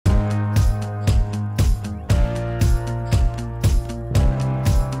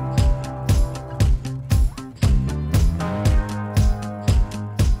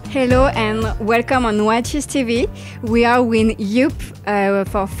Hello and welcome on Watches TV. We are with Jupp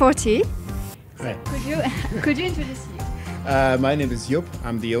for Fortis. Hi. Could you introduce you? My name is Jupp.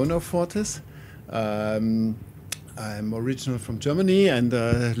 I'm the owner of Fortis. I'm original from Germany and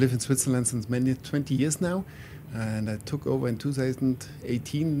live in Switzerland since 20 years now. And I took over in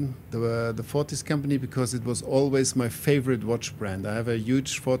 2018 the Fortis company because it was always my favorite watch brand. I have a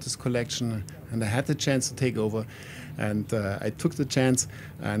huge Fortis collection and I had the chance to take over. And I took the chance,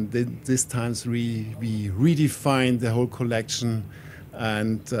 and this time we redefined the whole collection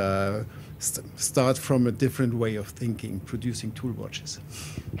and start from a different way of thinking, producing tool watches.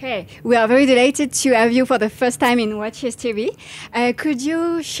 Okay, we are very delighted to have you for the first time in Watches TV. Could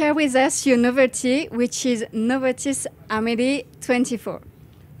you share with us your novelty, which is Novonaut AMADEE-24?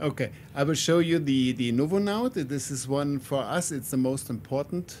 Okay, I will show you the Novonaut. This is one for us. It's the most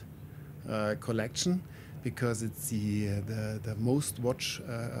important collection, because it's the most watch.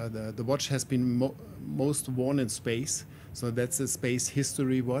 The watch has been most worn in space, so that's a space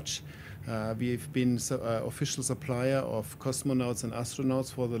history watch. We've been official supplier of cosmonauts and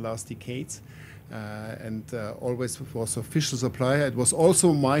astronauts for the last decades, and always was official supplier. It was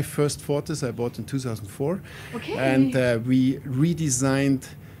also my first Fortis I bought in 2004, okay. And we redesigned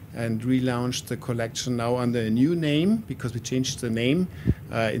and relaunched the collection now under a new name, because we changed the name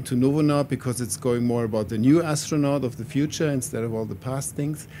into Novonaut, because it's going more about the new astronaut of the future instead of all the past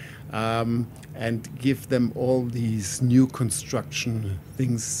things, and give them all these new construction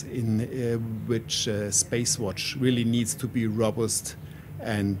things in which space watch really needs to be robust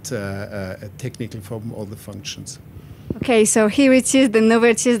and technical from all the functions. Okay, so here it is, the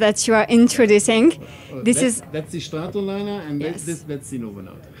novelties that you are introducing. That's the Stratoliner, and yes. that's the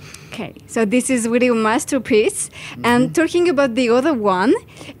Novonaut. Okay, so this is really a masterpiece. Mm-hmm. And talking about the other one,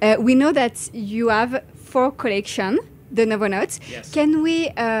 we know that you have 4 collections, the Novonaut. Yes. Can we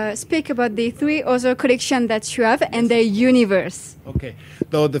speak about the 3 other collections that you have and their universe? Okay,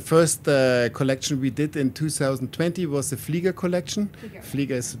 though the first collection we did in 2020 was the Flieger collection.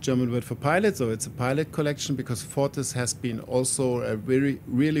 Flieger is a German word for pilot, so it's a pilot collection, because Fortis has been also a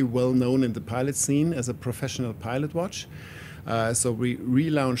really well known in the pilot scene as a professional pilot watch. So we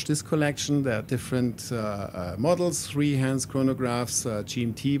relaunched this collection. There are different models, 3 hands chronographs,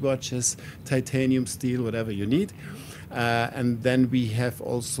 GMT watches, titanium, steel, whatever you need. And then we have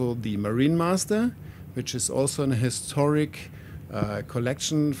also the Marine Master, which is also an historic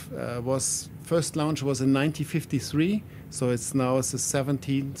collection. First launch was in 1953, so it's now the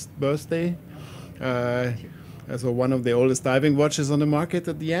 17th birthday. So one of the oldest diving watches on the market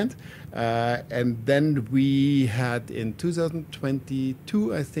at the end. And then we had in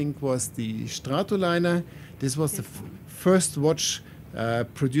 2022, I think, was the Stratoliner. This was the first watch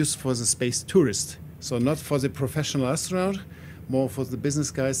produced for the space tourist. So not for the professional astronaut, more for the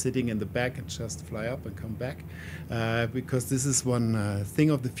business guy sitting in the back and just fly up and come back. Because this is one thing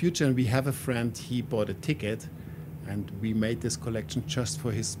of the future. And we have a friend, he bought a ticket, and we made this collection just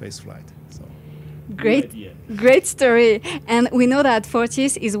for his space flight. So. Great story. And we know that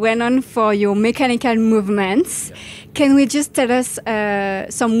Fortis is well known for your mechanical movements. Yeah. Can we just tell us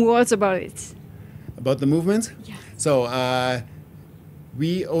some words about it? About the movements? Yeah. So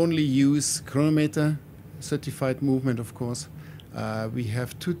we only use chronometer, certified movement, of course. We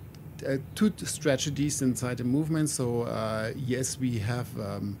have two strategies inside the movement. So yes, we have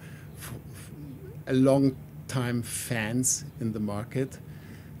a long time fans in the market.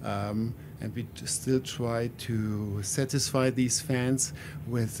 And we still try to satisfy these fans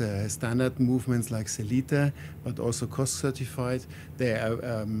with standard movements like Selita, but also cost certified. They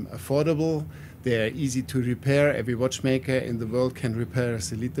are affordable. They are easy to repair. Every watchmaker in the world can repair a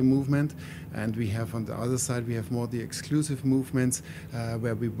Selita movement. And we have on the other side, we have more the exclusive movements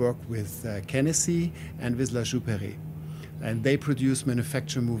where we work with Hennessy and with La Jouperet. And they produce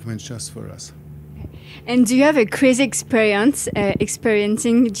manufacture movements just for us. And do you have a crazy experience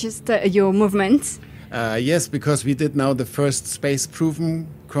experiencing just your movements? Yes, because we did now the first space-proven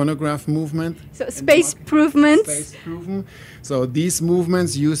chronograph movement. So space-proven. Space-proven. So these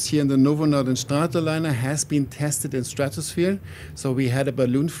movements used here in the Novonaut and Stratoliner has been tested in stratosphere. So we had a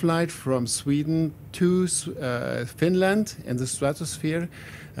balloon flight from Sweden to Finland in the stratosphere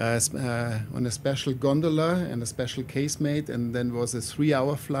on a special gondola and a special casemate, and then was a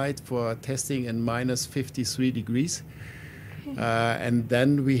 3-hour flight for testing in minus 53 degrees. And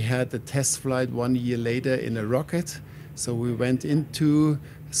then we had a test flight 1 year later in a rocket. So we went into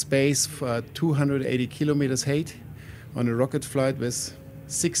space for 280 kilometers height on a rocket flight with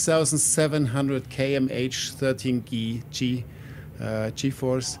 6,700 kmh, 13 G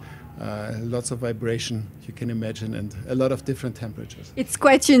G-force. lots of vibration, you can imagine, and a lot of different temperatures. It's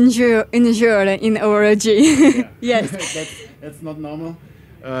quite unusual in horology. Yeah. Yes. That's not normal.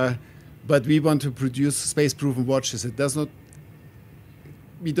 But we want to produce space-proven watches. It does not.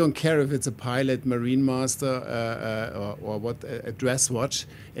 We don't care if it's a pilot, marine master, or what, a dress watch.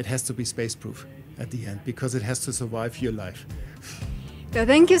 It has to be space-proof at the end because it has to survive your life. So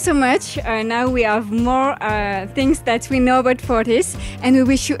thank you so much. Now we have more things that we know about Fortis, and we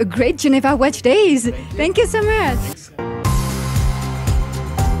wish you a great Geneva Watch Days. Thank you so much.